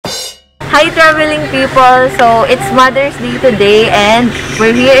Hi traveling people! So, it's Mother's Day today and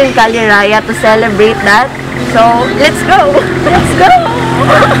we're here in Caliraya to celebrate that. So, let's go! Let's go!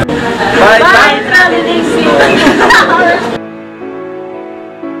 Bye, bye traveling people!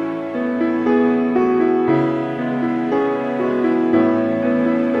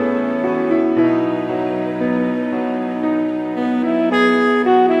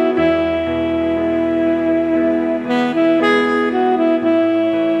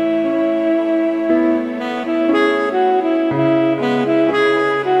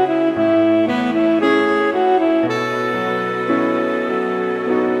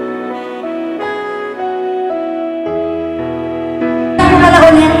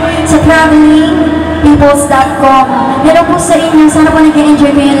 Sa travelingpeoples.com. Meron po sa inyo. Sana po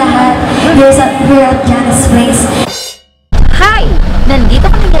nag-enjoy kayo lahat here at Janna's place. Hi! Nandito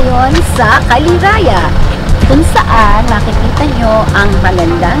kami ngayon sa Caliraya, kung saan makikita nyo ang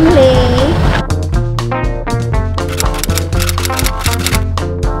magandang lake.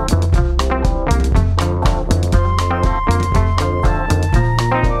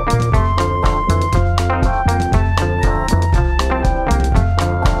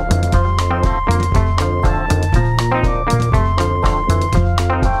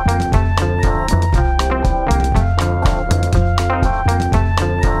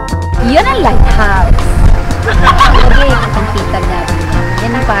 Yan ang lighthouse. Gabi, ang pitag natin yan.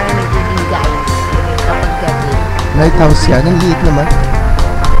 Yan ang parang nagiging guide kapag gabi. Lighthouse yan? Ang liit naman.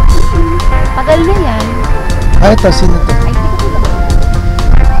 Tagal na yan. Ah, ito. Sino ito? Ay, hindi ko ba?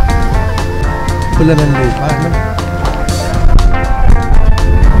 Pula ng lupa, ano?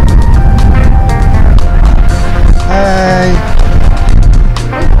 Hi!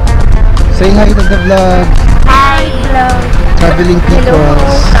 Say hi to the vlog. Hi! Hello! Traveling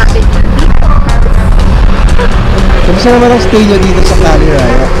peoples. Kamusta naman ang stay nyo dito sa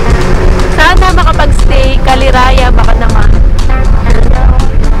Caliraya? Sana makapag-stay. Caliraya, baka naman.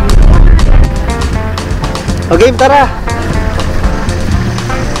 O game, tara!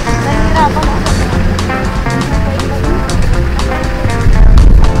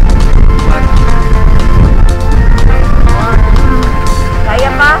 Kaya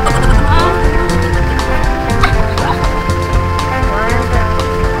pa?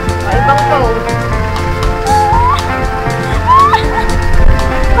 Ibang pose.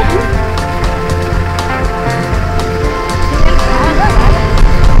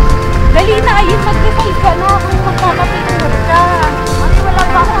 Dali na, ayun, mag-decide ka na kung magkakapitulog ka. Kasi wala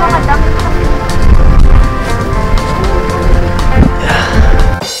pa akong mga damit.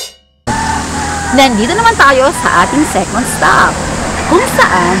 Nandito naman tayo sa ating second stop, kung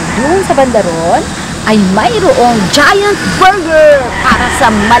saan doon sa bandaron ay mayroong giant burger para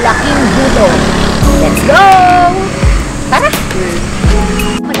sa malaking buto. Let's go! Tara!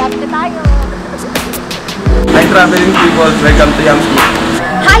 Malapit na tayo! Hi traveling people, welcome to Yhamshe.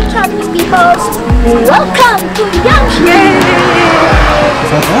 Hi traveling peoples! Welcome to Yhamshe!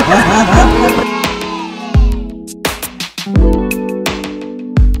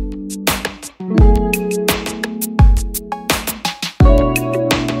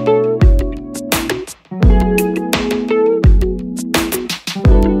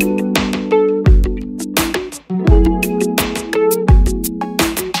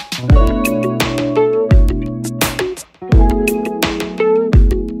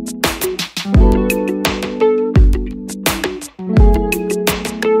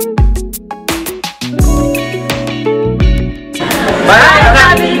 Bye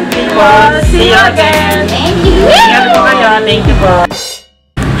traveling people, see you again. Thank you! Ingat po kayo, thank you po.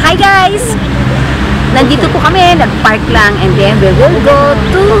 Hi guys! Nandito po kami, nag-park lang, and then we will go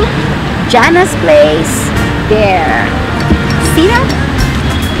to Janna's place. There. See that?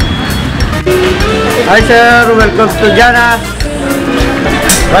 Hi sir, welcome to Janna.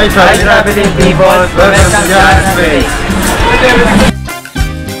 Hi traveling people, welcome to Janna's place.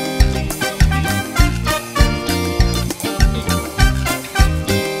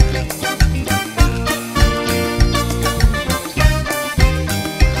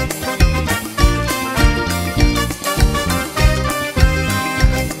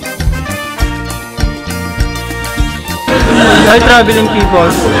 Hi traveling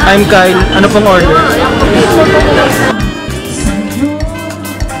peoples, I'm Kyle. Ano pong order?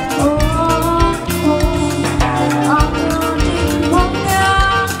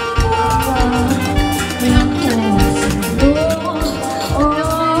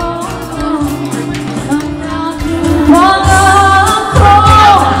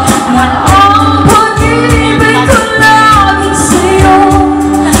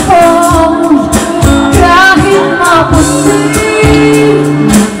 Kahit mapusin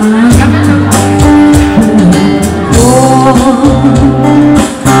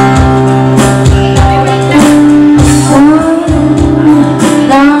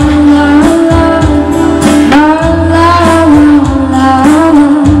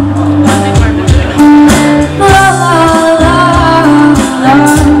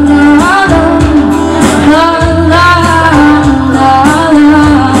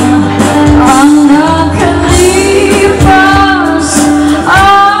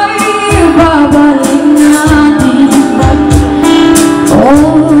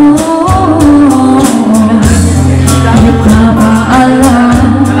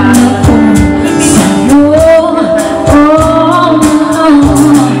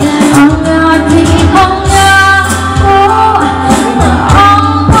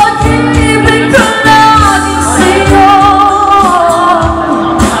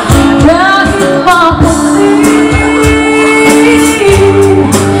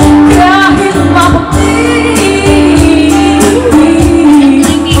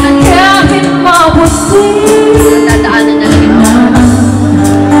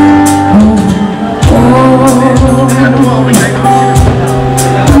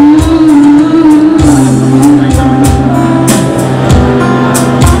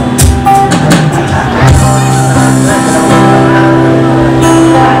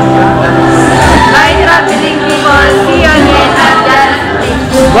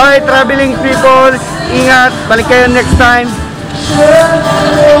Bye-bye, traveling people. Ingat. Balik kayo next time.